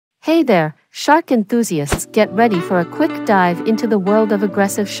Hey there, shark enthusiasts, get ready for a quick dive into the world of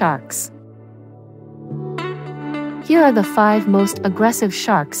aggressive sharks. Here are the 5 most aggressive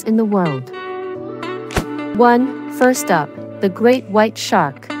sharks in the world. 1. First up, the great white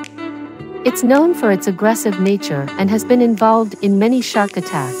shark. It's known for its aggressive nature and has been involved in many shark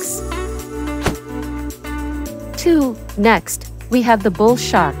attacks. 2. Next, we have the bull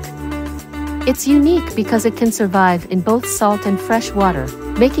shark. It's unique because it can survive in both salt and fresh water,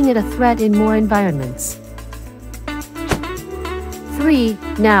 making it a threat in more environments. 3.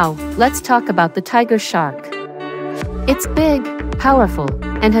 Now, let's talk about the tiger shark. It's big, powerful,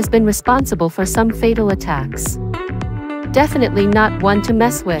 and has been responsible for some fatal attacks. Definitely not one to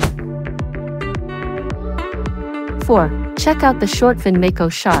mess with. 4. Check out the Shortfin Mako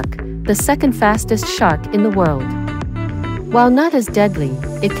Shark, the second fastest shark in the world. While not as deadly,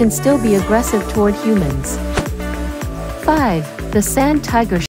 it can still be aggressive toward humans. 5. The sand tiger